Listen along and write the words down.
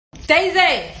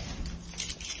Daisy!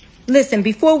 Listen,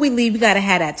 before we leave, we gotta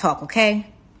have that talk, okay?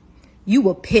 You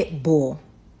a pit bull,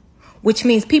 which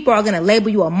means people are gonna label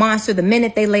you a monster the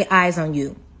minute they lay eyes on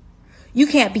you. You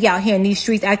can't be out here in these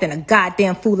streets acting a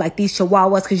goddamn fool like these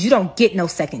Chihuahuas because you don't get no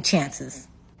second chances.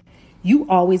 You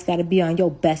always gotta be on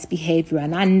your best behavior,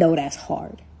 and I know that's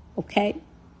hard, okay?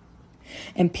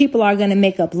 And people are going to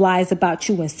make up lies about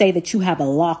you and say that you have a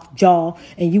locked jaw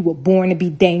and you were born to be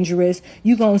dangerous.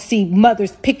 You're going to see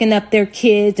mothers picking up their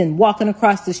kids and walking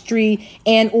across the street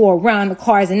and or around the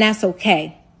cars, and that's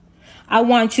okay. I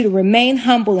want you to remain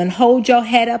humble and hold your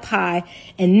head up high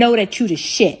and know that you the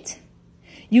shit.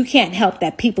 You can't help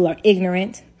that people are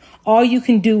ignorant. All you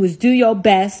can do is do your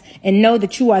best and know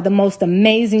that you are the most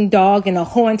amazing dog in the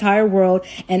whole entire world.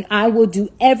 And I will do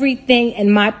everything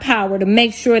in my power to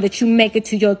make sure that you make it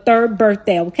to your 3rd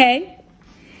birthday, okay?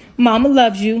 Mama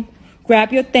loves you.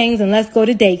 Grab your things and let's go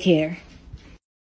to daycare.